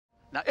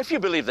Now, if you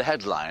believe the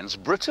headlines,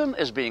 Britain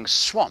is being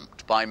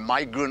swamped by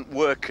migrant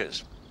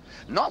workers.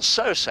 Not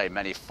so, say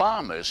many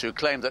farmers who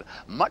claim that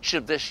much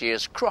of this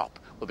year's crop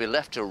will be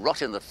left to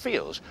rot in the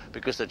fields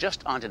because there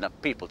just aren't enough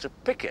people to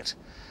pick it.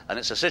 And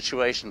it's a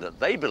situation that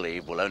they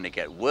believe will only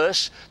get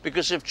worse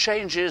because of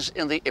changes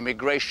in the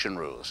immigration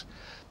rules.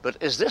 But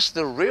is this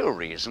the real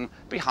reason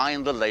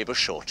behind the labour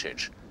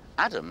shortage?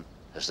 Adam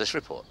has this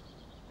report.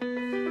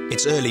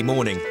 It's early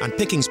morning and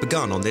picking's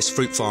begun on this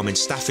fruit farm in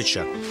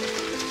Staffordshire.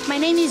 My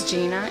name is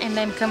Gina and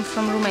I come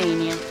from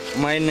Romania.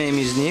 My name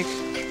is Nick.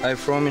 I'm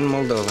from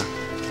Moldova.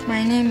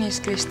 My name is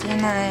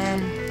Christina. I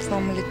am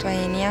from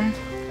Lithuania.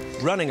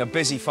 Running a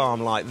busy farm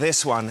like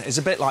this one is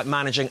a bit like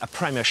managing a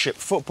Premiership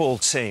football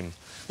team.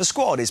 The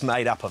squad is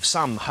made up of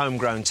some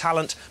homegrown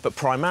talent, but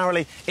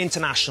primarily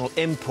international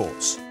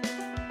imports.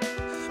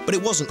 But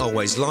it wasn't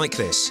always like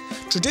this.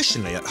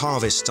 Traditionally, at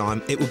harvest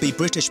time, it would be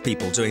British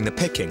people doing the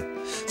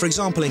picking. For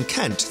example, in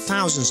Kent,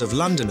 thousands of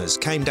Londoners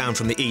came down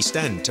from the East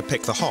End to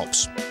pick the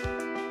hops.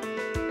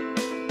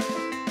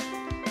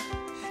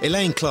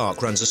 Elaine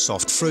Clark runs a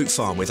soft fruit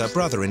farm with her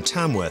brother in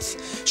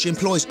Tamworth. She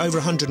employs over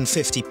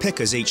 150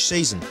 pickers each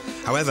season.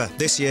 However,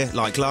 this year,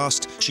 like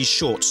last, she's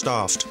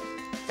short-staffed.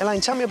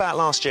 Elaine, tell me about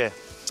last year.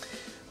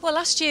 Well,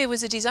 last year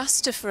was a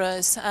disaster for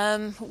us.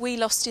 We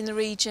lost in the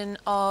region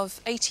of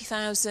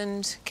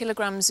 80,000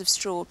 kilograms of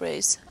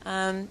strawberries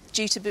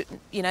due to,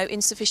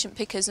 insufficient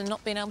pickers and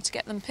not being able to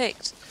get them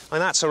picked.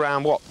 And that's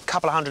around, what, a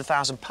couple of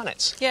 100,000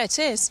 punnets? Yeah, it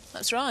is.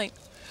 That's right.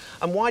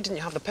 And why didn't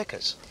you have the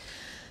pickers?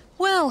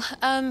 Well,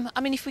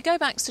 if we go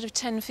back sort of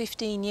 10,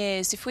 15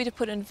 years, if we'd have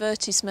put an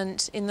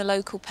advertisement in the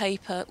local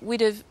paper,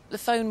 the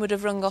phone would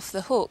have rung off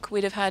the hook.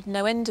 We'd have had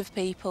no end of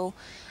people.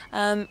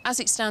 As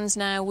it stands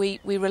now,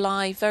 we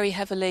rely very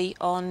heavily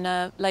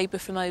on labour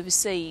from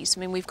overseas.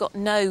 I mean, we've got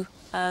no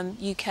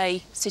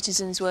UK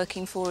citizens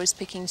working for us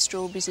picking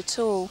strawberries at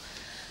all.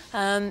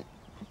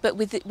 But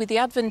with the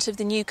advent of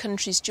the new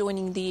countries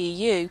joining the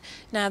EU,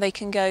 now they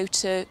can go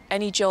to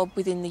any job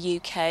within the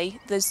UK.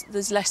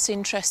 There's less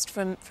interest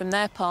from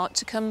their part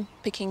to come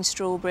picking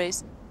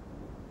strawberries.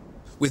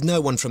 With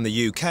no one from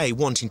the UK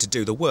wanting to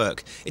do the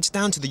work, it's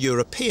down to the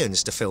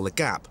Europeans to fill the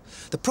gap.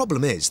 The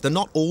problem is that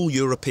not all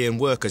European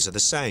workers are the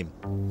same.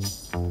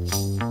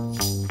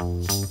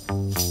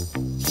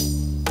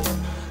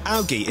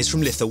 Augie is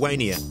from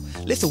Lithuania.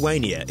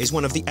 Lithuania is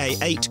one of the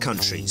A8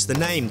 countries, the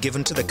name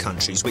given to the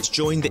countries which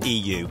joined the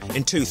EU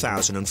in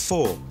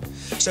 2004.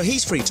 So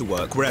he's free to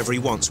work wherever he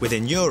wants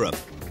within Europe.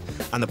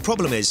 And the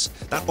problem is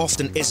that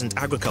often isn't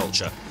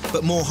agriculture,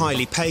 but more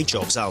highly paid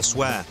jobs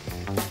elsewhere.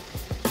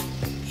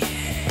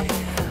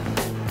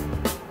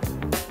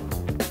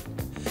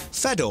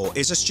 Fedor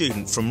is a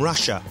student from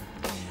Russia,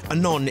 a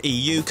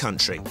non-EU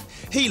country.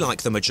 He,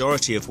 like the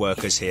majority of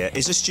workers here,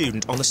 is a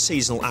student on the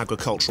Seasonal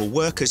Agricultural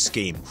Workers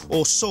Scheme,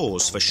 or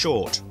SAWS for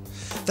short.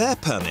 Their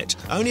permit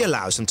only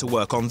allows them to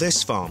work on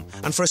this farm,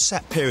 and for a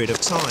set period of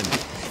time.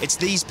 It's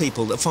these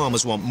people that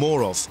farmers want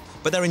more of,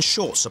 but they're in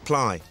short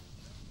supply.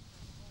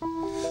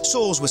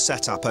 SAWS was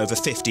set up over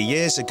 50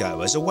 years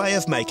ago as a way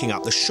of making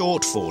up the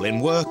shortfall in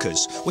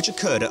workers, which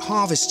occurred at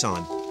harvest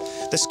time.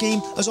 The scheme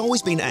has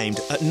always been aimed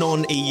at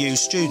non-EU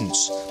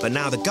students, but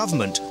now the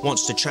government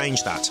wants to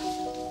change that.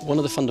 One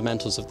of the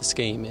fundamentals of the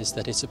scheme is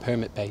that it's a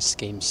permit-based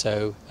scheme,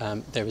 so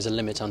there is a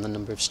limit on the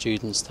number of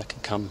students that can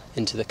come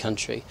into the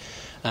country.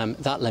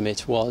 That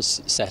limit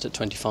was set at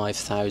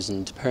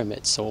 25,000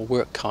 permits, or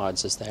work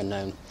cards as they're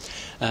known.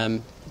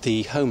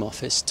 The Home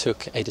Office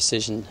took a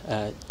decision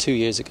 2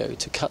 years ago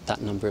to cut that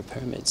number of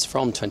permits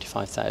from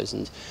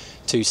 25,000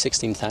 to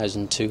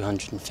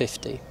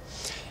 16,250.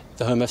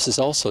 The Home Office has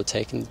also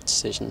taken the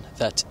decision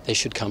that they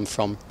should come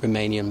from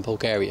Romania and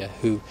Bulgaria,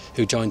 who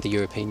joined the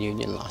European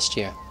Union last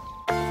year.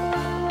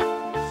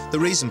 The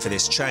reason for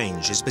this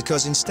change is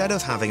because instead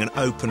of having an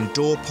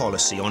open-door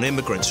policy on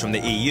immigrants from the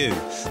EU,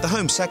 the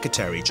Home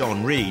Secretary,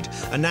 John Reid,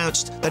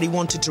 announced that he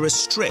wanted to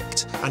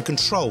restrict and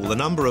control the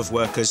number of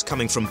workers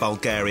coming from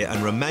Bulgaria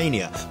and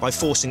Romania by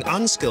forcing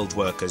unskilled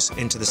workers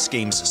into the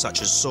schemes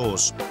such as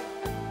SAWS.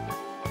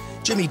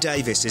 Jimmy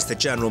Davis is the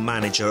General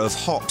Manager of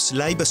Hops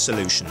Labour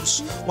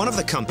Solutions, one of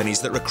the companies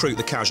that recruit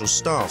the casual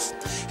staff.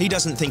 He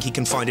doesn't think he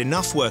can find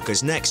enough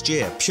workers next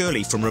year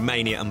purely from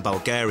Romania and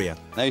Bulgaria.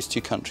 Those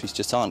two countries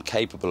just aren't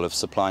capable of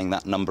supplying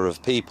that number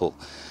of people,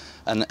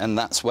 and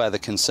that's where the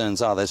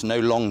concerns are. There's no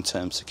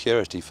long-term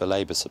security for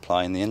labour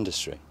supply in the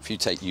industry. If you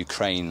take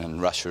Ukraine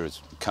and Russia as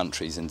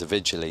countries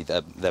individually,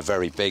 they're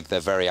very big,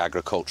 they're very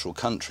agricultural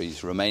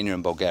countries. Romania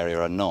and Bulgaria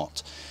are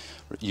not.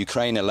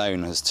 Ukraine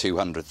alone has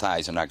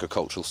 200,000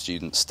 agricultural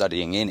students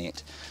studying in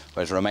it,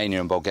 whereas Romania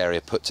and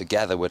Bulgaria put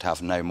together would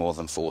have no more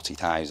than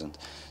 40,000.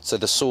 So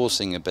the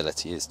sourcing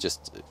ability is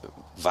just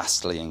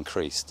vastly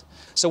increased.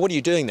 So what are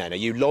you doing then? Are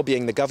you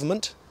lobbying the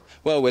government?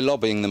 Well, we're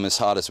lobbying them as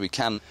hard as we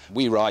can.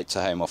 We write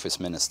to Home Office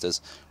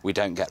ministers, we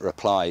don't get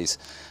replies.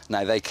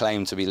 Now, they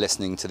claim to be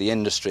listening to the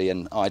industry,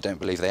 and I don't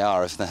believe they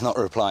are if they're not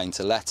replying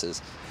to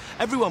letters.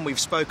 Everyone we've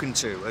spoken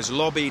to has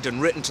lobbied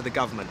and written to the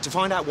government to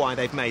find out why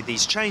they've made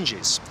these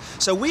changes.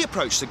 So we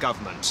approached the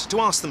government to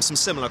ask them some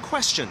similar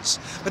questions,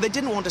 but they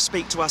didn't want to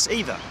speak to us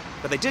either.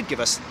 But they did give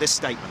us this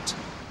statement.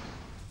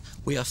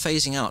 We are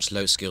phasing out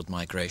low-skilled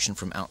migration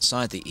from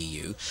outside the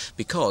EU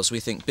because we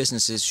think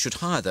businesses should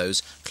hire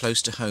those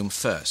close to home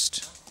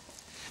first.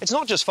 It's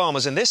not just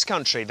farmers in this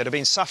country that have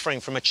been suffering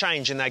from a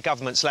change in their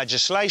government's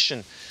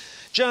legislation.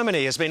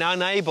 Germany has been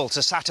unable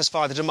to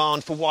satisfy the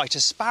demand for white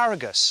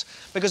asparagus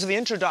because of the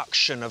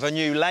introduction of a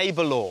new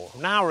labour law,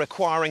 now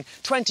requiring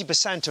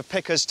 20% of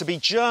pickers to be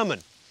German.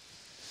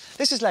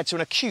 This has led to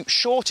an acute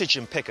shortage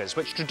in pickers,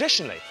 which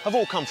traditionally have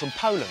all come from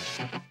Poland.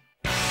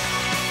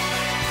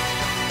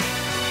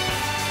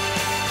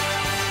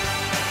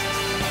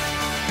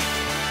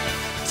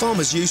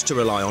 Farmers used to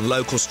rely on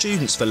local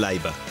students for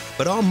labour,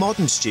 but are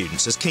modern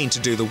students as keen to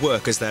do the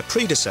work as their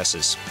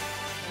predecessors?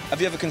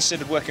 Have you ever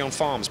considered working on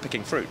farms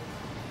picking fruit?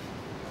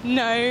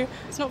 No,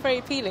 it's not very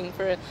appealing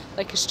for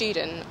a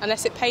student,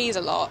 unless it pays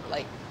a lot,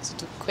 like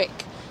sort of quick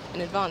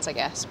in advance, I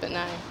guess, but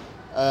no.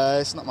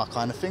 It's not my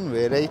kind of thing,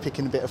 really,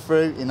 picking a bit of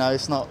fruit, you know,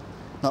 it's not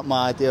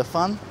my idea of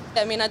fun.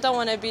 I mean, I don't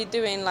want to be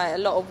doing like a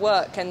lot of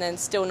work and then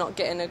still not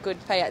getting a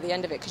good pay at the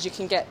end of it, because you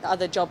can get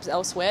other jobs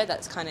elsewhere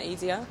that's kind of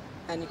easier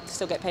and you can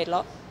still get paid a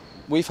lot.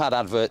 We've had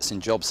adverts in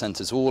job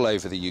centres all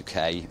over the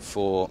UK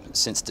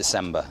since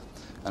December,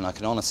 and I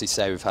can honestly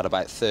say we've had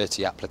about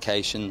 30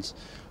 applications.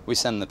 We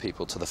send the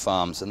people to the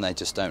farms and they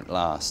just don't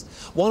last.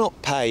 Why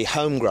not pay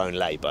homegrown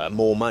labour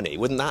more money?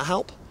 Wouldn't that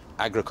help?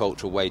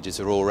 Agricultural wages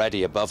are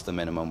already above the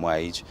minimum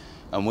wage,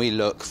 and we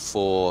look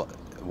for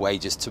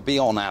wages to be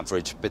on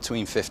average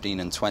between 15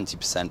 and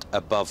 20%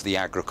 above the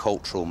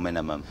agricultural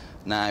minimum.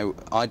 Now,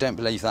 I don't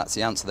believe that's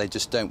the answer. They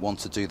just don't want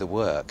to do the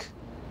work.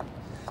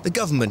 The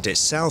government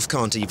itself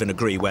can't even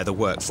agree where the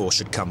workforce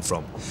should come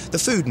from. The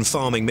Food and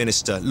Farming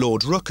Minister,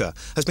 Lord Rooker,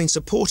 has been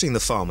supporting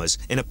the farmers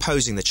in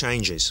opposing the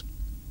changes.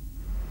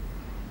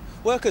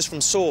 Workers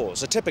from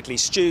SAWS are typically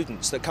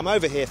students that come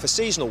over here for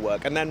seasonal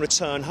work and then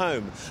return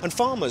home. And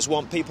farmers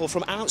want people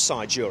from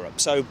outside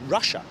Europe, so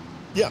Russia.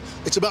 Yeah,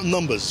 it's about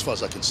numbers as far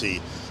as I can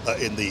see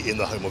in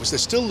the Home Office. They're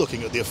still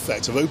looking at the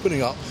effect of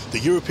opening up the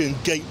European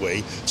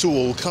gateway to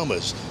all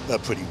comers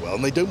pretty well,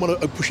 and they don't want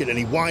to push it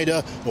any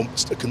wider or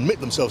commit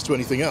themselves to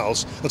anything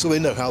else until they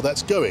know how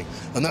that's going.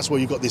 And that's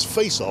where you've got this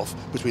face-off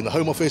between the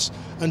Home Office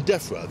and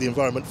DEFRA, the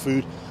Environment,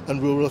 Food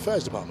and Rural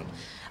Affairs Department.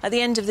 At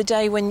the end of the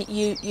day, when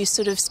you're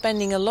sort of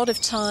spending a lot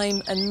of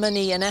time and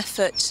money and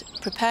effort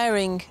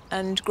preparing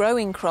and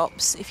growing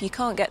crops, if you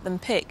can't get them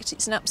picked,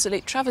 it's an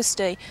absolute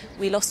travesty.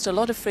 We lost a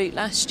lot of fruit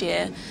last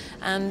year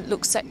and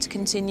looks set to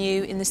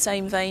continue in the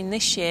same vein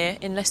this year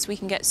unless we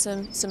can get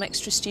some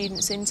extra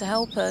students in to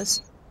help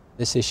us.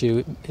 This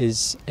issue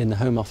is, in the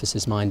Home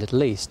Office's mind at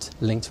least,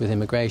 linked with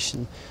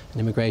immigration,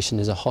 and immigration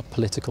is a hot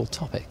political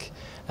topic.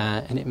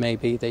 And it may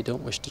be they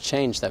don't wish to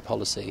change their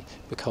policy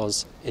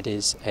because it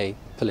is a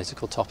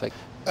political topic.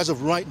 As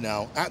of right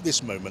now, at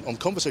this moment, on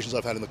conversations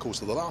I've had in the course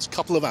of the last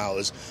couple of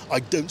hours, I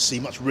don't see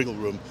much wriggle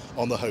room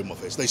on the Home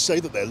Office. They say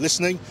that they're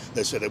listening,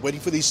 they say they're waiting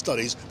for these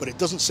studies, but it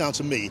doesn't sound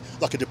to me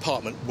like a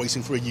department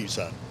waiting for a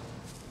U-turn.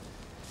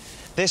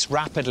 This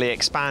rapidly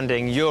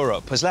expanding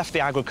Europe has left the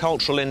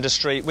agricultural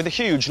industry with a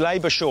huge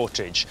labour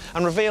shortage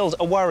and revealed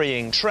a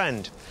worrying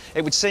trend.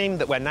 It would seem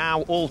that we're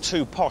now all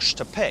too posh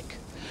to pick.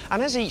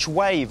 And as each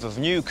wave of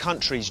new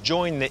countries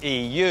join the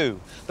EU,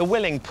 the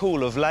willing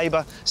pool of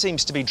labour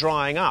seems to be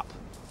drying up.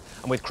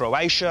 And with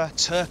Croatia,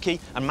 Turkey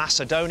and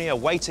Macedonia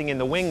waiting in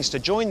the wings to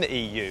join the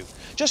EU,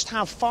 just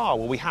how far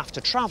will we have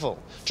to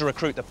travel to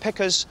recruit the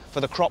pickers for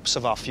the crops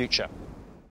of our future?